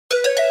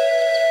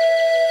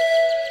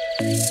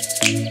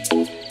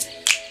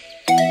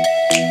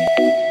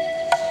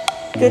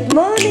Good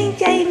morning,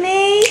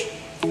 Jamie.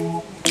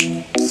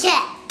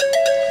 Yeah.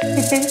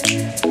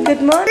 Good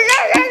morning.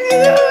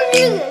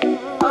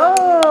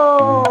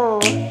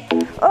 Oh.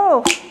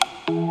 Oh.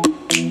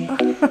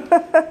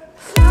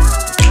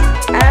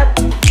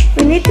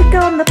 We need to go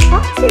on the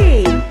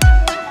potty.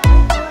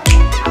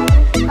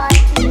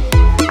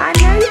 I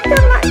know you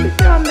don't like to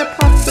go on the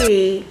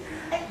potty,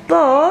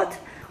 but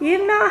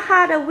you've not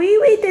had a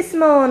wee-wee this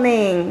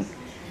morning.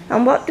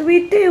 And what do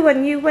we do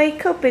when you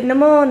wake up in the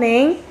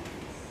morning?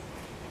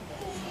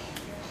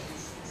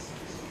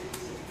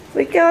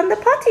 We go on the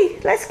potty.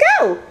 Let's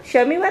go.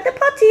 Show me where the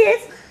potty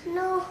is.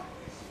 No.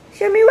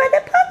 Show me where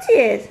the potty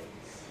is.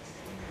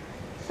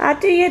 I'll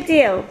do your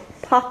deal.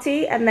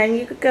 Potty, and then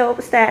you could go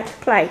upstairs to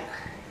play.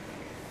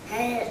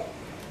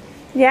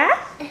 Yeah?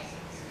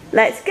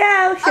 Let's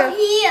go.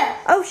 Here.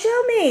 Oh,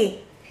 show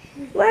me.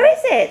 Where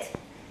is it?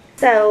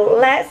 So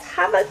let's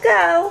have a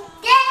go.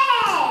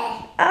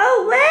 Yeah.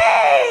 Oh,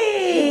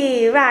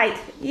 way! Right,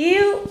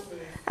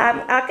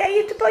 I'll get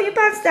you to put your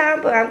pants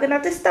down, but I'm going to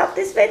have to stop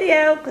this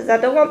video because I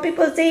don't want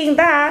people seeing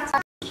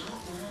that.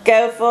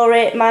 Go for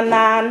it, my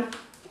man.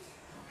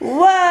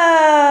 Whoa!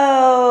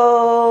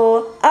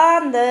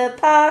 On the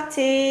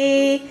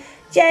potty.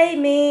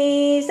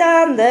 Jamie's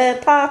on the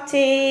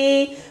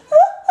potty.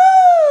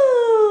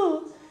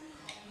 Woohoo!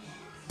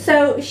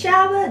 So,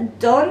 shower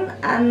done,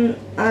 and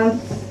I'm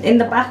in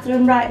the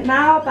bathroom right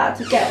now, about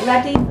to get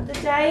ready for the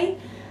day.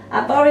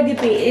 I've already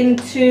been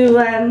into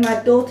my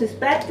daughter's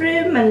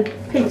bedroom and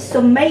pinched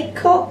some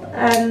makeup,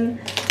 and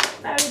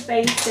very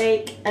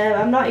basic.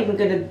 I'm not even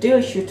going to do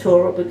a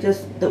tutorial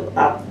because the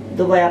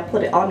way I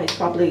put it on is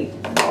probably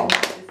wrong.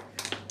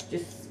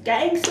 Just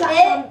getting slapped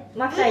on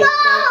my face.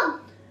 So,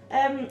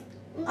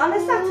 on a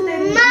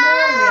Saturday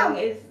morning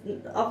is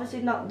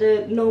obviously not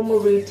the normal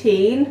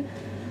routine.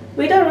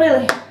 We don't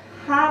really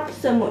have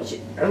so much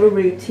of a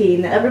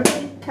routine.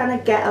 Everybody kind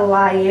of get a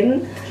lie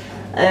in.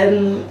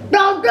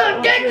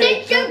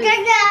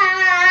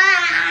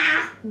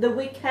 The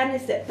weekend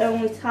is the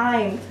only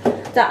time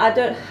that I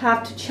don't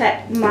have to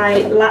check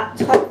my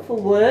laptop for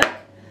work.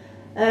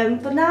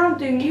 But now I'm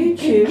doing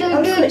YouTube.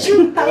 I'm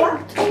switching my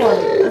laptop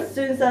on as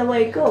soon as I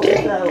wake up.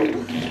 So,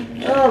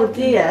 oh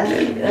dear.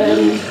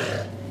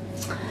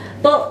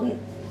 But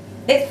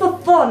it's for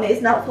fun.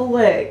 It's not for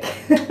work.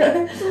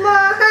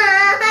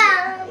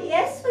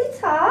 Yes,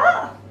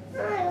 sweetheart.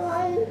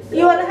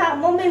 You want to help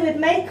Mummy with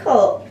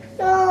makeup?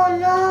 No.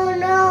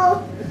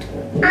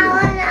 I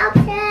want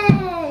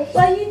upstairs.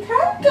 Well, you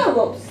can go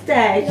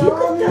upstairs. You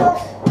could go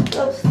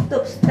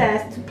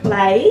upstairs to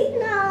play.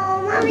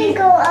 No, Mommy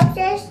go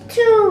upstairs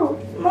too.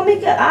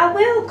 Mummy, I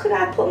will. Could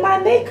I put my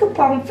makeup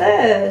on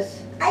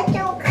first? I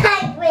don't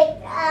like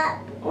makeup.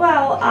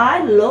 Well,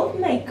 I love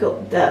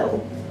makeup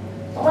though.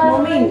 Well,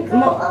 Mummy,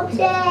 go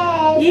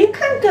upstairs. You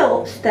can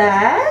go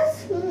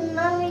upstairs.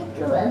 Mommy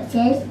go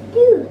upstairs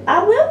too.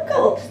 I will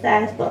go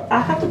upstairs, but I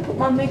have to put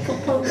my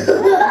makeup on.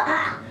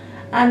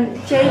 And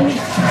Jamie,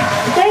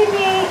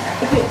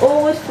 if you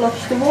always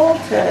flush the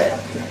water,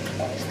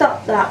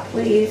 stop that,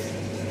 please.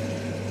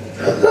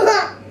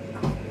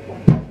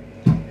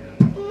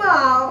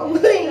 Mom.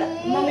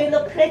 Mummy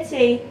look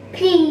pretty.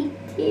 Pretty.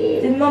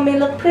 Did Mummy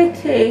look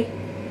pretty?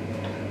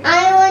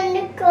 I want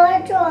to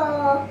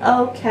cuddle.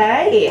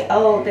 Okay.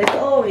 Oh, there's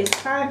always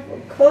time for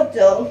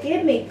cuddle.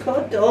 Give me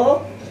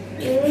cuddle.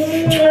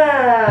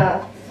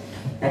 Mwah.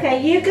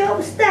 Okay, you go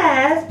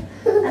upstairs,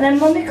 and then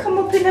Mummy come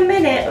up in a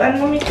minute when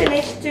Mummy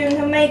finished doing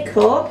her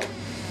makeup.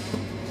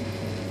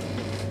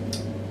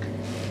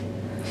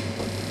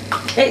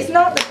 It's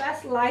not the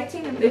best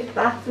lighting in this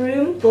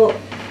bathroom, but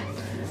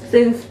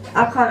since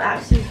I can't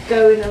actually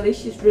go in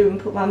Alicia's room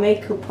and put my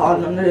makeup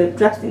on the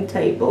dressing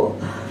table,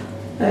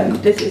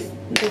 this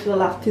will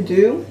have to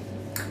do.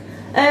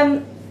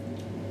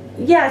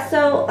 Yeah,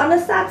 so on a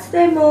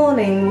Saturday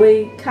morning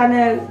we kind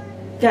of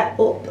get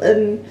up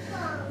and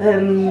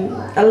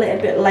a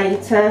little bit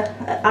later.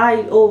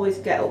 I always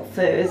get up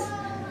first.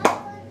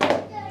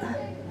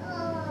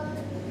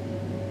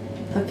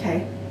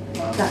 Okay.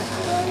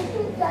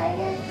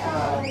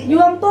 You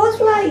want Buzz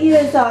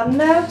Lightyear's on?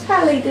 No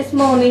telly this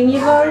morning.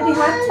 You've already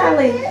had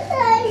telly.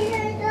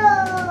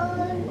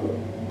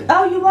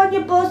 Oh, you want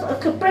your Buzz? I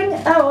could bring.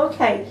 Oh,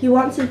 okay. He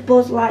wants his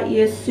Buzz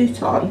Lightyear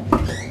suit on.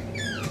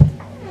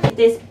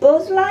 This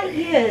Buzz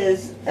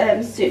Lightyear's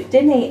suit,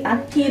 didn't he?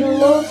 And he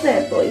loves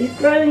it, but he's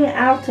growing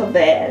out of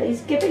it, and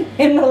he's giving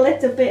him a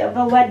little bit of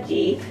a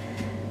wedgie.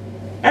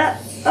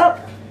 Up.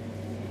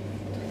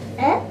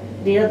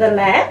 The other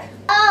leg.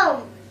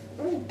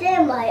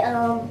 There my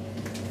arm.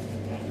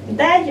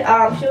 There's your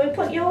arm. Shall we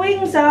put your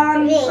wings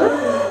on?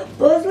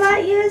 Buzz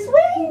Lightyear's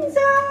wings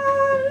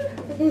on.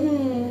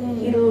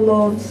 He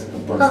loves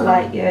Buzz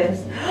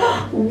Lightyear's.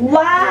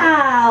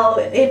 Wow!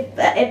 If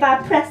I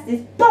press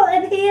this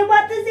button here,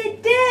 what does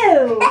it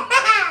do?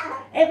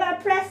 If I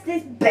press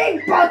this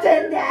big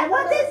button there,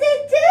 what does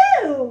it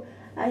do?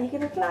 Are you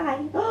gonna fly?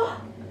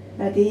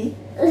 Ready?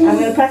 I'm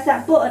gonna press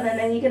that button and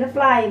then you're gonna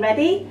fly.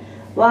 Ready?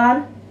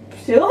 1,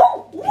 2.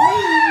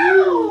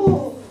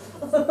 Wow!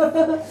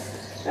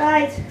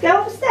 Right,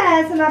 go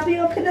upstairs and I'll be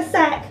up in a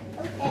sec.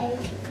 Okay.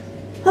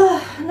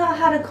 Oh, I've not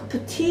had a cup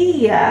of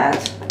tea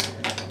yet.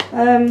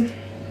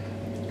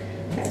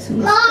 Get some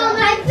Mom,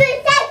 my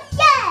birthday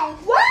yes!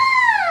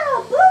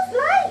 Wow, Buzz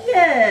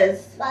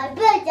Lightyears. My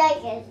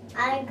birthday yes.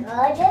 I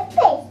got a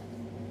face.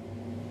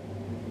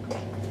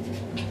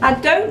 I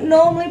don't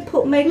normally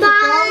put makeup on,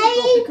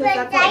 but because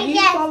I've got you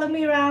yes. follow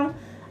me around,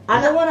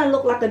 I don't want to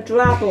look like a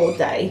drab all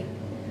day.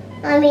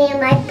 Mommy,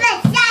 my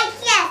birthday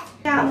yes!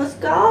 Yeah,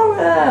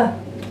 mascara.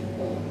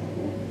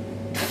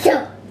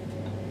 Go.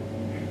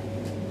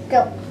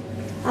 Go.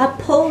 I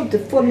pulled the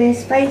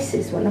funniest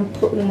faces when I'm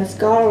putting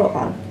mascara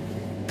on.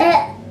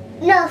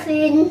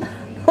 Nothing.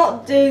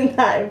 Not doing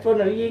that in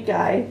front of you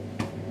guys.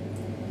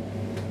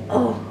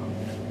 Oh.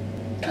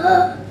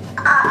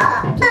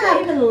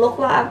 Doesn't even look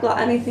like I've got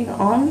anything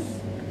on.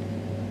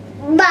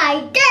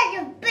 My dad's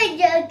a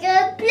bigger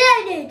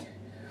planet.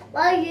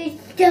 Why you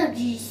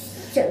study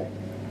so?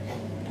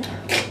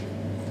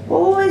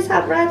 Always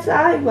have red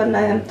eyes when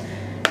I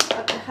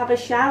have a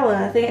shower.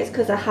 I think it's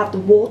because I have the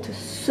water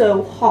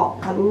so hot.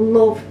 I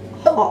love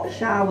hot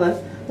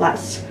shower, like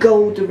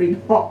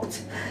scolding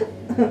hot.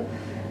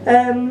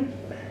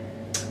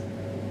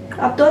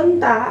 I've done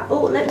that.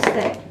 Oh,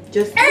 lipstick.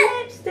 Just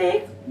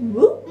lipstick.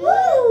 Woo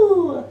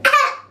woo.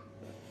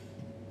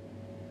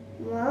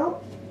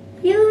 Well,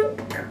 you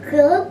look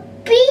pretty.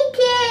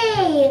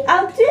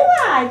 Oh, do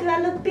I? Do I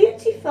look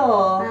beautiful?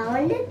 I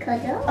want to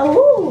cuddle.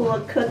 Oh,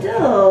 a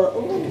cuddle.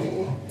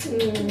 Ooh.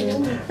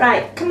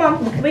 Right, come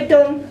on, we're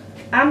done.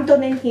 I'm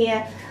done in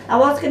here. I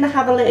was going to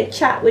have a little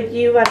chat with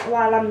you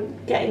while I'm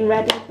getting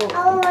ready,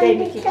 but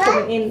Jamie keeps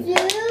coming in. You,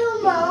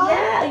 Mom.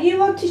 Yeah, you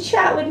want to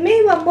chat with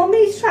me? Well,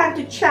 Mummy's trying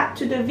to chat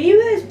to the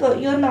viewers, but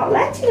you're not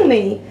letting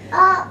me.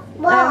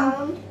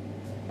 Mom.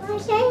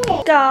 What's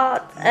it?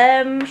 Got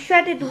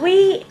shredded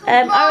wheat,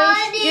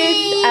 orange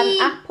juice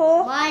and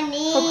apple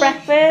for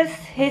breakfast.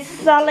 His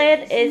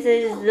solid is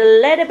a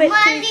little bit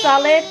too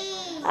solid.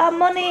 Oh,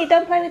 money,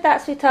 don't play with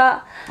that,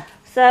 sweetheart.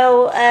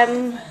 So,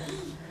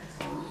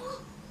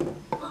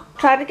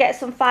 try to get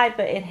some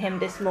fibre in him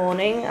this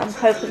morning. I'm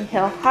hoping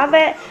he'll have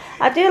it.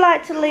 I do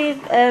like to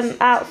leave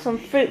out some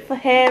fruit for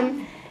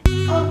him.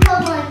 Oh,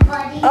 come on,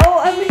 buddy.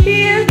 Oh, and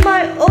here's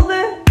my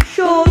other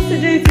chores to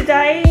do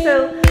today.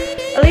 So,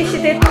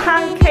 Alicia did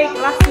pancake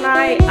last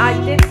night. I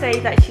did say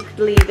that she could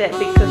leave it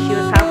because she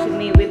was helping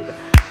me with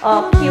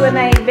our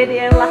Q&A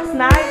video last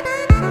night.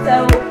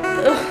 So,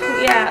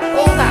 yeah,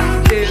 all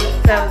that to do.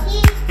 So,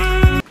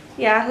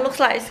 yeah, looks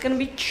like it's going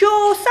to be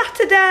chore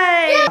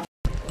Saturday.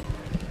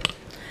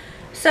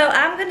 So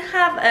I'm going to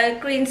have a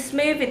green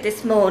smoothie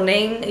this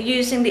morning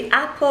using the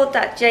apple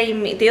that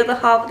Jamie, the other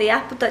half of the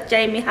apple that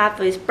Jamie had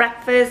for his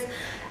breakfast,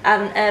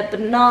 and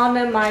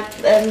banana. My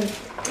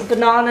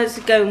bananas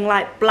are going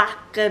like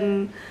black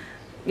and,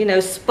 you know,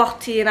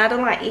 spotty, and I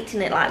don't like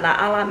eating it like that.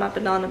 I like my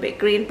banana a bit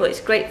green, but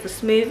it's great for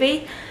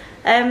smoothie.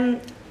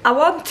 I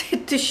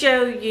wanted to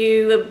show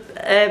you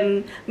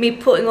me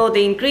putting all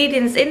the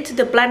ingredients into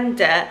the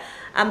blender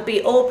and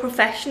be all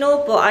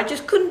professional, but I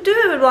just couldn't do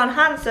it with one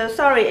hand, so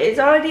sorry. It's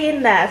already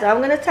in there, so I'm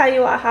going to tell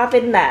you what I have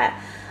in there.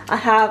 I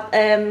have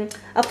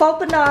a full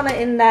banana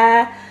in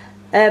there,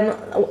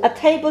 a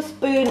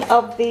tablespoon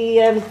of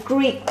the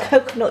Greek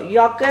coconut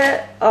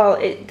yogurt. Oh,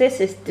 this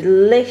is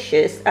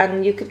delicious,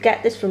 and you could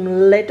get this from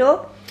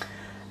Lidl.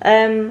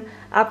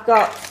 I've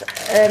got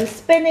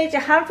spinach, a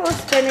handful of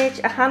spinach,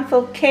 a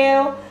handful of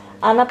kale,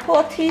 and I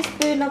put a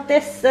teaspoon of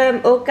this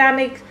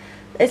organic.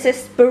 It's a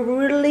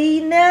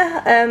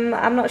spirulina.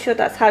 I'm not sure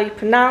that's how you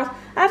pronounce.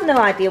 I have no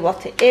idea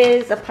what it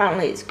is.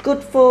 Apparently it's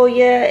good for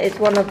you. It's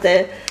one of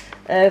the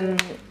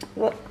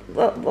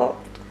what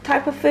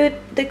type of food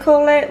they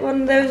call it?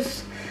 One of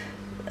those.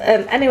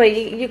 Anyway,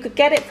 you could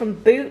get it from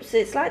Boots.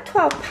 It's like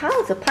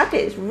 £12 a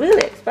packet. It's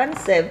really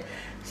expensive.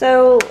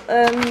 So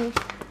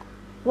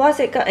what's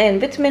it got in?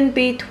 Vitamin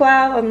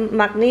B12 and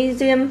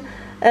magnesium.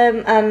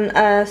 And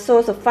a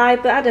source of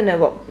fibre. I don't know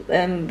what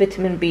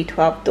vitamin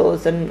B12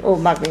 does, or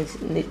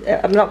magnesium.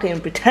 I'm not going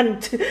to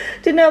pretend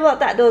to know what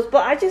that does,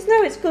 but I just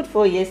know it's good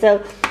for you.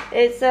 So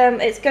it's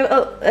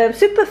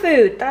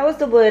superfood. That was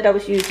the word I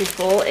was using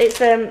for.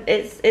 It's a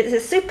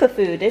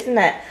superfood, isn't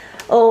it?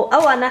 Oh,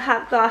 and I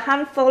have got a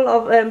handful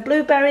of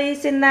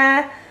blueberries in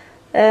there,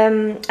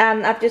 and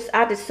I've just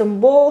added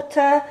some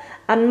water.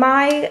 And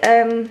my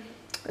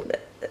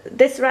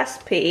this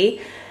recipe.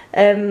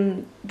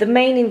 The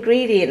main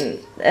ingredient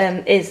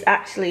is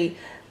actually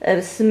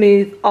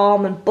smooth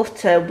almond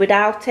butter.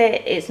 Without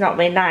it, it's not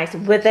very nice.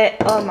 With it,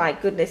 oh my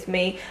goodness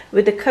me,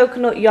 with the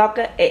coconut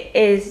yogurt, it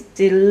is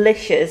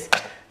delicious.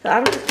 So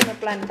I'm just going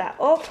to blend that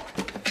up.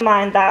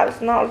 Mind that,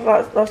 it's not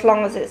as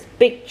long as it's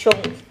big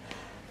chunks.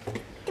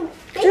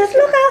 Just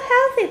look how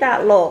healthy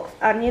that looks.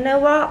 And you know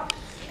what?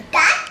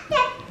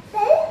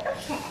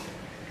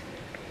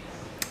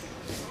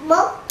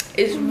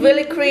 It's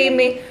really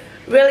creamy,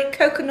 really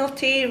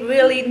coconutty,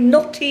 really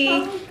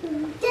nutty.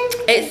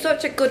 It's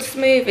such a good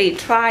smoothie.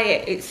 Try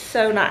it. It's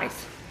so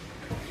nice.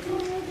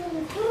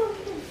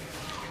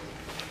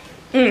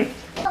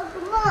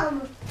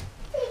 Mom,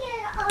 you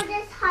can all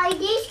just hide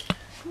this.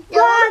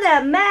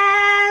 a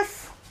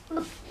mess.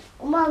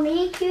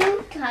 Mommy,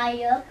 you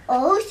tie up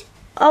us.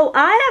 Oh,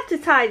 I have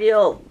to tidy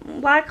up.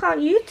 Why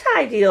can't you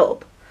tidy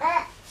up?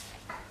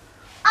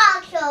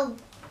 Awesome.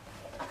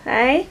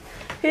 Hey,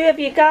 who have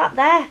you got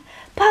there?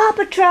 Paw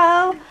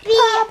Patrol.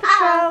 Paw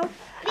Patrol.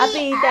 I'll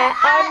be there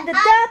on the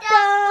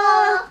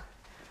double.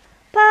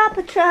 Paw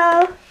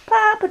Patrol.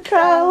 Paw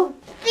Patrol.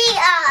 We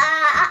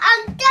are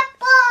on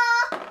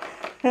double.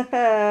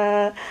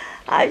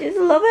 I just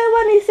love it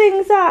when he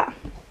sings that.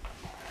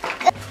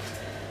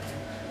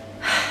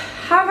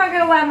 How am I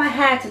going to wear my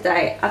hair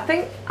today? I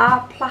think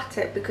I'll plait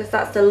it because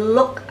that's the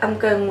look I'm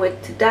going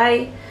with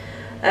today.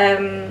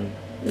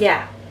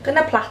 Yeah,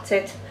 gonna plait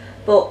it,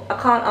 but I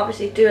can't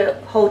obviously do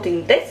it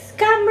holding this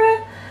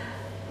camera.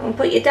 I'll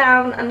put you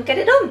down and get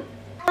it done.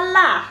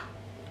 Voila!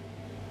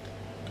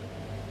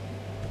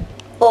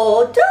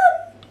 All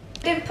done!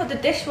 Didn't put the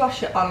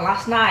dishwasher on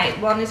last night.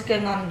 One is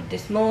going on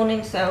this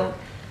morning, so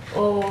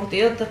all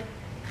the other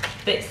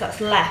bits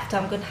that's left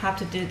I'm going to have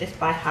to do this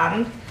by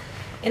hand.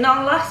 In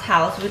our last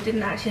house we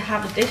didn't actually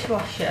have a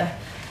dishwasher,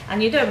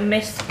 and you don't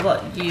miss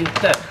what you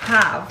don't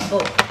have,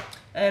 but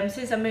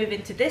since I moved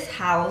into this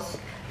house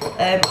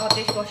our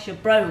dishwasher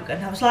broke,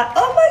 and I was like,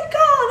 oh my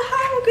god,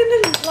 how am I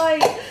going to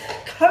like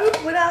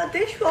cope without a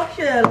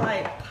dishwasher?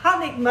 Like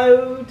panic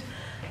mode.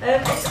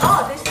 It's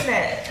odd, isn't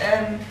it?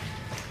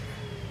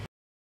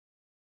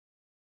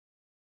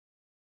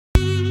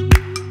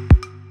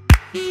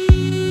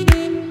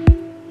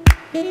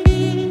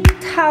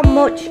 How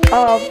much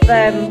of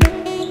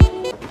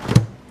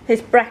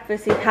his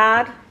breakfast he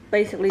had,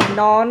 basically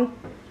none.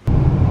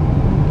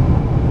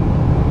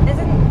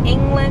 Isn't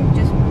England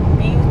just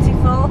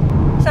beautiful?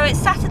 So it's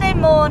Saturday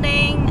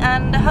morning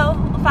and the whole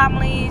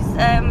family's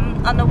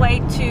on the way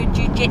to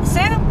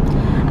jiu-jitsu.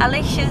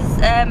 Alicia's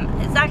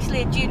is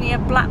actually a junior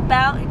black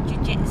belt in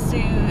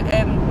jiu-jitsu,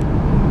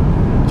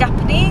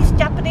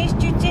 Japanese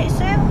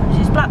jiu-jitsu,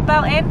 she's black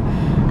belt in,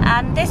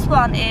 and this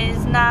one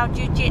is now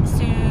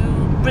jiu-jitsu,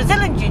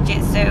 Brazilian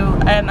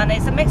jiu-jitsu, and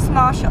it's a mixed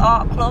martial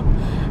art club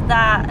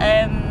that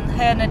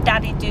her and her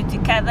daddy do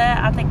together.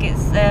 I think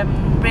it's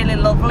really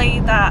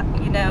lovely that,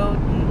 you know,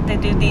 they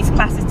do these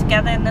classes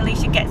together, and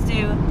Alicia gets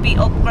to beat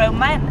up grown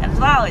men as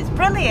well. It's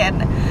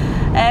brilliant.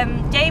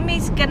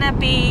 Jamie's gonna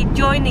be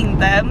joining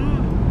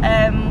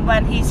them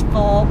when he's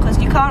 4, because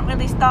you can't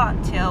really start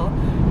until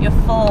you're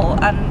 4,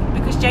 and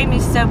because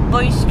Jamie's so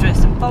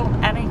boisterous and full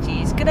of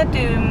energy, it's gonna do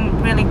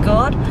him really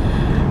good.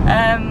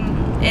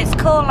 It's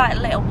called like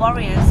Little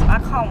Warriors. I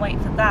can't wait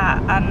for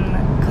that, and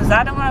because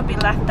I don't want to be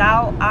left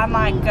out, I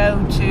might go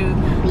to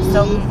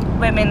some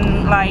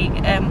women like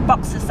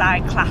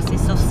boxer-side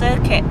classes or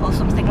circuit or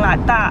something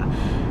like that.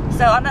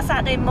 So on a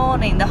Saturday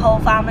morning the whole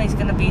family is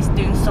going to be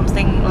doing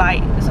something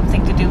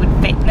to do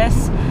with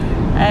fitness.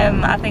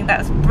 I think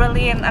that's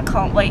brilliant. I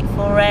can't wait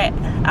for it,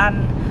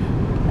 and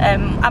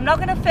I'm not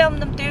going to film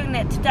them doing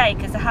it today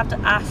because I have to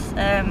ask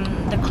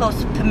the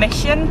club's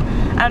permission.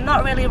 I'm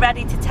not really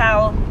ready to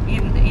tell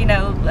you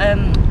know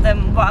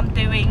them what I'm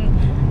doing,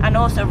 and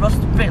also Russ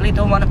really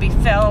don't want to be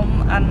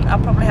filmed, and I'll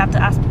probably have to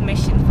ask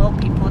permission for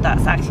people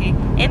that's actually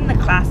in the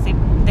class if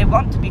they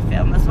want to be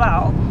filmed as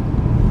well.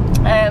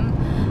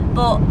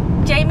 But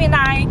Jamie and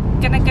I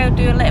are gonna go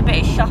do a little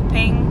bit of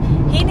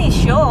shopping. He needs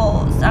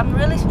shorts. I'm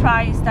really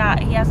surprised that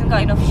he hasn't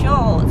got enough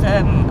shorts.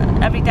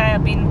 Every day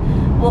I've been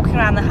walking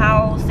around the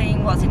house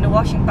seeing what's in the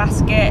washing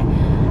basket,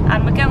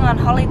 and we're going on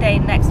holiday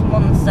next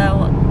month,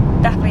 so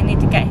definitely need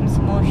to get him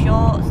some more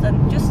shorts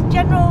and just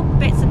general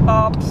bits and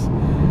bobs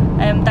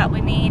that we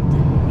need.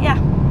 Yeah.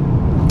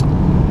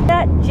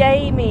 Got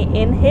Jamie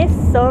in his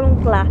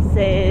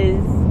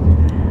sunglasses.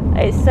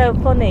 It's so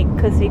funny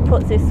because he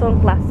puts his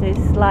sunglasses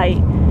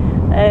like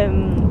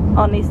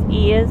on his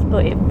ears,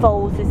 but it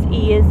folds his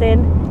ears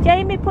in.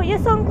 Jamie, put your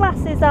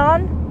sunglasses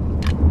on.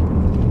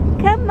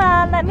 Come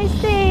on, let me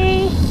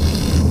see.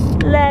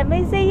 Let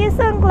me see your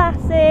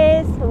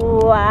sunglasses.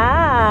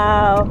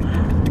 Wow.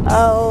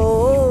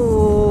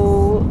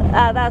 Oh,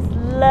 that's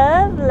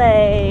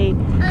lovely.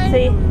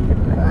 See?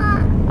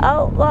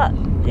 Oh, what?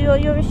 You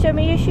want to show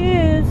me your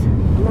shoes?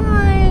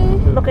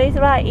 Mine. Look at his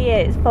right ear,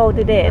 it's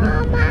folded in.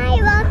 Oh, my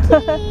Rocky.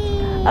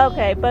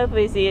 Okay, both of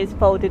his ears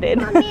folded in.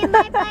 Mommy,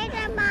 my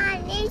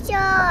Spider-Man is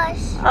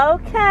yours.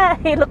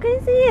 Okay, look at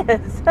his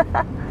ears.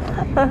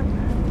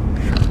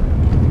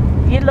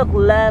 You look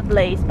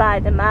lovely,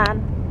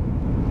 Spider-Man.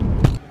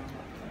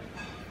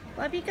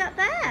 What have you got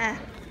there?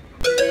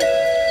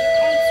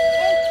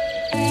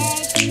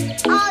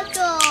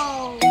 Auto.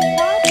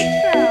 Paw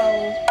Patrol.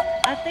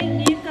 I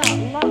think you've got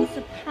lots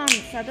of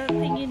pants. I don't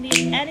think you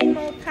need any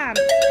more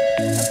pants.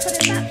 I'll put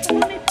it back for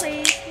me,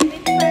 please. You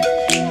need to wear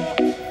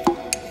shorts.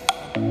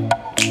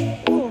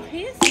 Oh,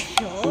 here's the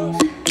shorts.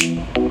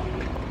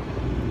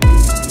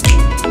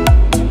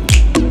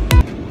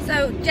 So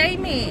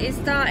Jamie is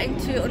starting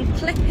to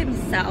unclip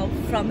himself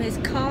from his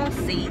car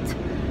seat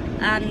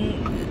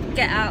and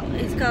get out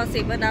his car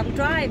seat when I'm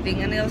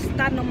driving, and he'll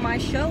stand on my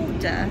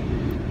shoulder.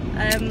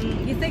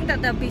 You think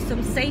that there'll be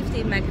some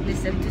safety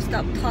mechanism to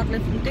stop toddler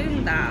from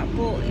doing that,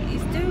 but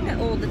he's doing it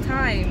all the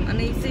time, and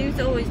he seems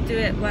to always do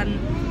it when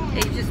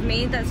it's just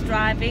me that's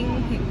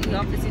driving. He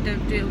obviously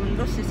don't do it when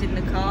Russ is in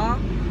the car,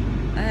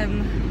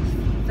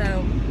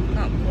 so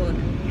not good.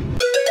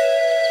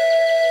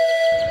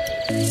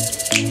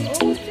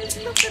 Oh,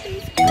 just look at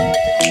these gorgeous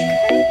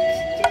cakes,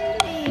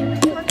 Jamie.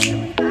 Which ones do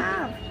we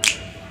have?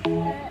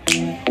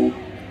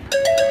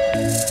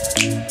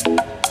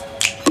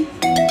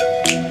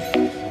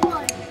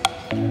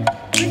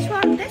 Which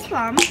one? This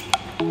one?